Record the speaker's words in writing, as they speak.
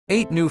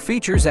8 new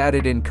features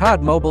added in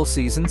COD Mobile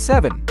Season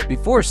 7.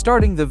 Before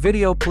starting the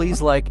video, please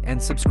like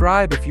and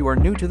subscribe if you are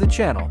new to the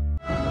channel.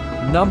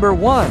 Number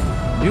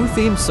 1. New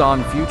theme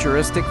song,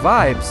 futuristic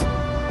vibes.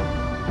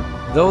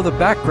 Though the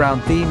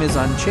background theme is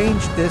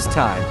unchanged this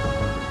time.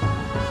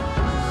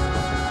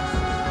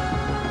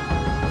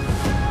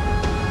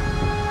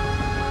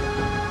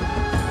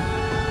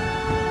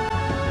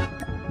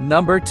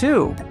 Number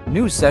 2.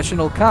 New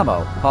sessional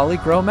camo,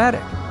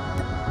 polychromatic.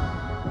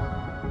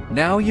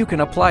 Now you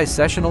can apply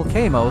sessional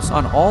camos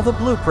on all the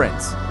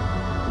blueprints.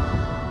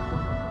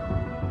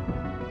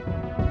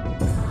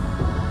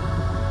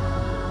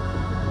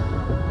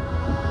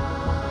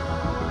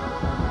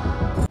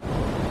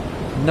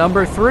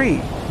 Number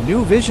 3.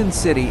 New Vision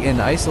City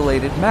in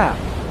isolated map.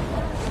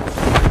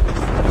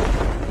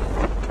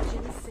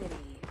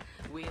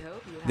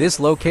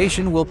 This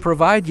location will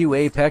provide you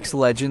Apex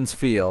Legends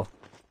feel.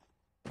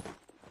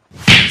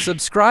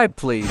 Subscribe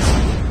please.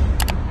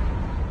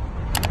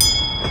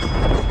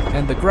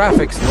 And the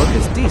graphics look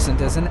as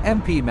decent as an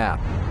MP map.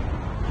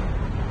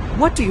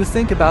 What do you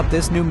think about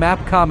this new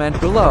map? Comment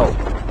below.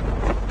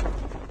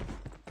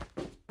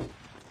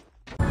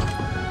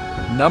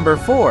 Number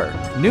 4.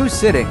 New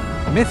Sitting,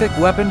 Mythic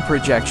Weapon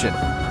Projection.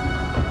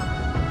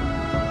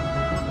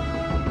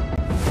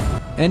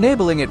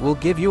 Enabling it will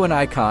give you an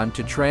icon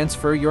to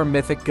transfer your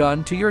mythic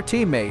gun to your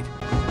teammate.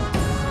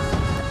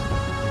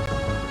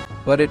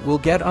 But it will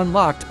get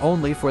unlocked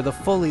only for the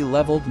fully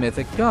leveled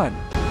mythic gun.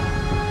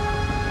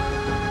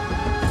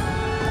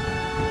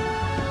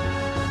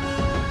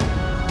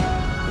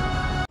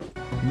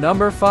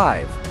 Number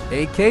 5.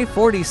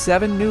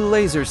 AK-47 new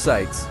laser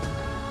sights.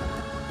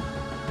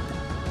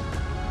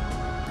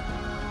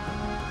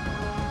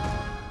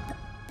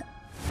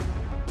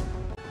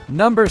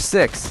 Number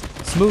 6.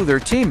 Smoother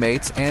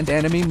teammates and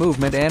enemy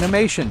movement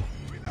animation.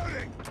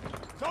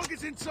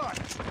 Target's inside.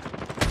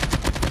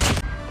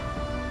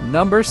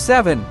 Number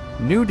 7.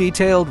 New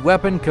detailed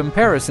weapon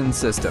comparison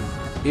system.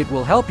 It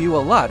will help you a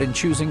lot in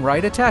choosing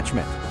right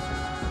attachment.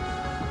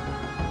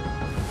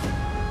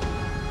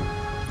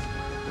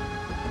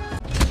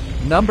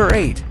 Number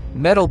 8.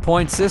 Medal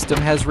point system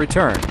has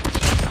returned.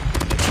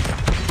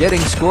 Getting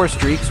score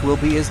streaks will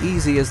be as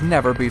easy as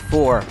never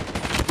before.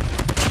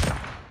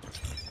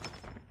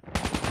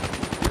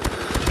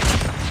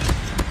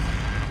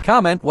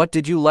 Comment what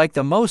did you like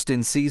the most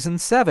in Season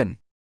 7.